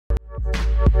The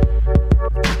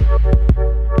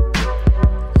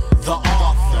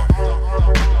author.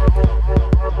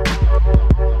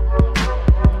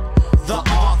 The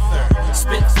author.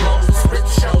 Spit flows, rip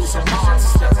shows, a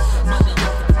monster. Money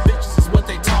over the bitches is what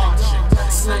they torture.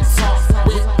 Slick talk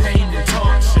with pain and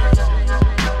torture.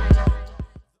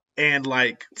 And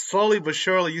like slowly but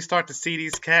surely you start to see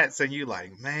these cats and you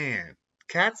like, man,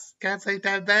 cats ain't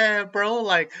that bad, bro.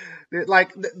 Like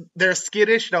they're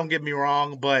skittish, don't get me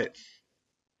wrong, but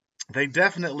they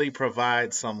definitely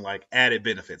provide some like added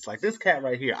benefits. Like this cat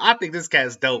right here, I think this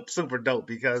cat's dope, super dope,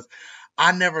 because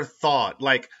I never thought,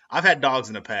 like, I've had dogs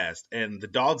in the past, and the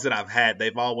dogs that I've had,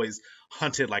 they've always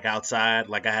hunted like outside.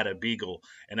 Like I had a beagle,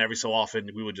 and every so often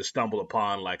we would just stumble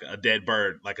upon like a dead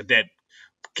bird, like a dead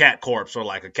cat corpse, or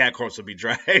like a cat corpse would be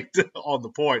dragged on the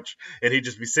porch, and he'd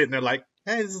just be sitting there like,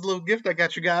 hey, this is a little gift I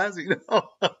got you guys, you know.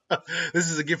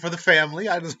 This is a gift for the family.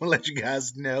 I just want to let you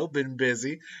guys know, been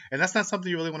busy. And that's not something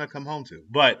you really want to come home to.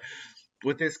 But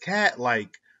with this cat, like,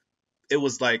 it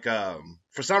was like,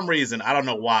 for some reason, I don't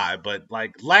know why, but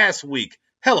like last week,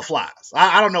 hella flies.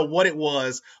 I don't know what it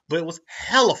was, but it was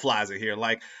hella flies in here.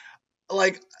 Like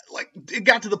it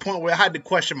got to the point where I had to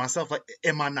question myself, like,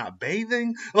 am I not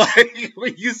bathing? Like,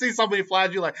 when you see so many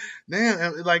flies, you're like,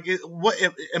 damn, like, what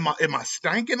am I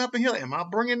stanking up in here? Am I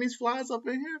bringing these flies up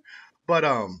in here? But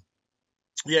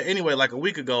yeah. Anyway, like a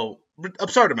week ago,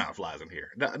 absurd amount of flies in here.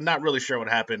 Not really sure what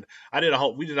happened. We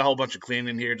did a whole bunch of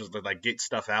cleaning here just to like get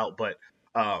stuff out, but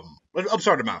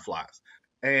absurd amount of flies,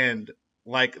 and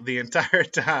like the entire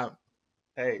time,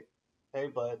 hey,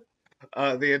 bud.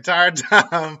 The entire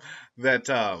time that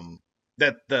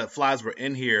the flies were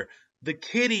in here, the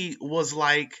kitty was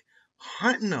like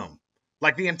hunting them,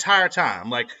 like the entire time.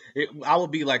 Like I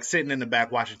would be like sitting in the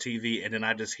back watching TV, and then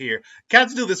I just hear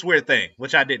cats do this weird thing,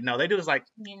 which I didn't know. They do this like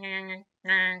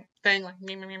thing,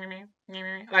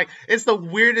 like it's the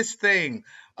weirdest thing.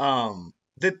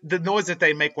 The noise that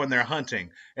they make when they're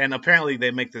hunting, and apparently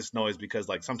they make this noise because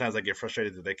like sometimes they get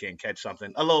frustrated that they can't catch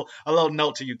something. A little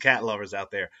note to you cat lovers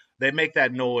out there: they make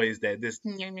that noise, this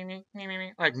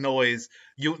like noise.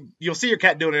 You'll see your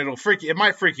cat doing it. It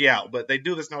might freak you out, but they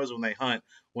do this noise when they hunt,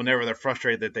 whenever they're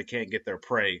frustrated that they can't get their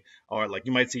prey. Or like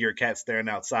you might see your cat staring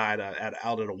outside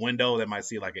out of the window. They might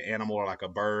see like an animal or like a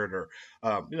bird or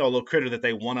a little critter that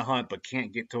they want to hunt but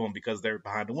can't get to them because they're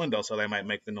behind the window, so they might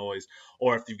make the noise.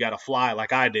 Or if you've got a fly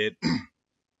like I did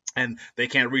and they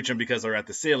can't reach them because they're at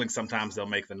the ceiling, sometimes they'll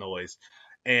make the noise.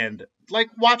 And like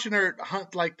watching her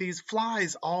hunt like these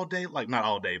flies all day, like not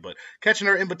all day, but catching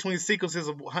her in between sequences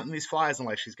of hunting these flies, and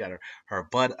like she's got her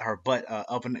butt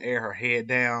up in the air, her head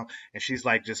down, and she's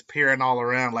like just peering all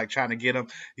around, like trying to get them.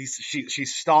 She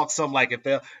stalks them, like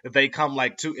if they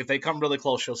come really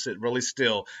close, she'll sit really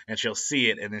still and she'll see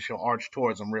it, and then she'll arch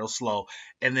towards them real slow,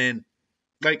 and then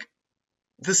like.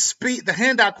 The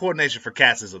hand-eye coordination for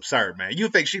cats is absurd, man. You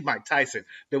think she Mike Tyson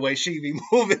the way she be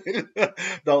moving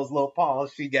those little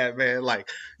paws she got, man. Like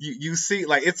you see,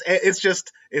 like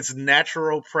it's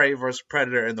natural prey versus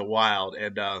predator in the wild,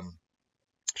 and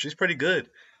she's pretty good.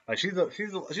 Like she's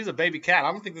a baby cat.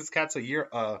 I don't think this cat's a year.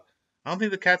 I don't think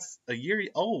the cat's a year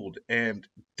old, and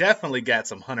definitely got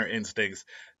some hunter instincts.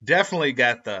 Definitely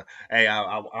got the hey,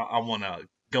 I want to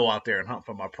go out there and hunt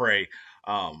for my prey.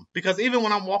 Because even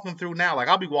when I'm walking through now, like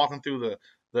I'll be walking through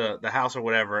the house or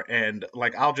whatever, and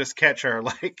like I'll just catch her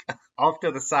like off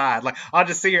to the side, like I'll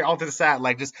just see her off to the side,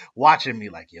 like just watching me,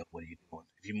 like, yo, what are you doing?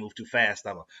 If you move too fast,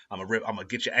 I'm gonna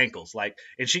get your ankles. Like,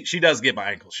 and she does get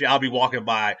my ankles. I'll be walking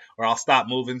by, or I'll stop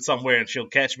moving somewhere, and she'll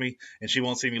catch me, and she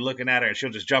won't see me looking at her, and she'll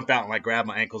just jump out and like grab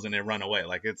my ankles and then run away.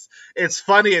 Like it's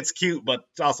funny, it's cute, but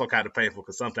it's also kind of painful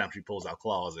because sometimes she pulls out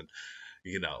claws, and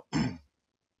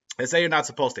They say you're not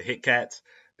supposed to hit cats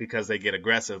because they get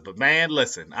aggressive. But, man,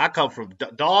 listen, I come from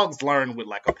dogs learn with,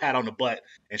 like, a pat on the butt.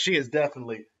 And she has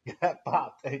definitely got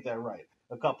popped, ain't that right,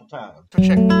 a couple times.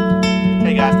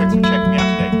 Hey, guys, thanks for checking me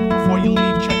out today. Before you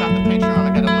leave, check out the Patreon. I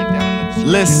got a link down in the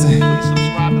description. Listen. Please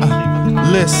subscribe and leave a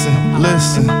comment.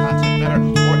 Listen. Make my content better,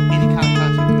 or any kind of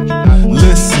content that you guys want.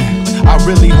 Listen, I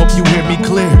really hope you hear me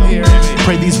clear.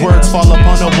 Pray these words fall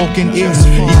upon a woken ear.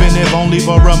 Even if only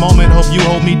for a moment, hope you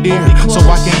hold me dear, so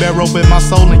I can bear open my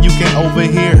soul and you can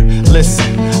overhear.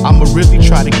 Listen, I'ma really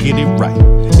try to get it right.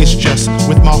 It's just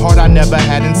with my heart I never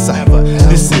had in sight.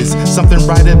 This is something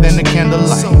brighter than a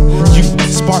candlelight. You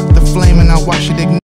spark the flame and I watch it ignite.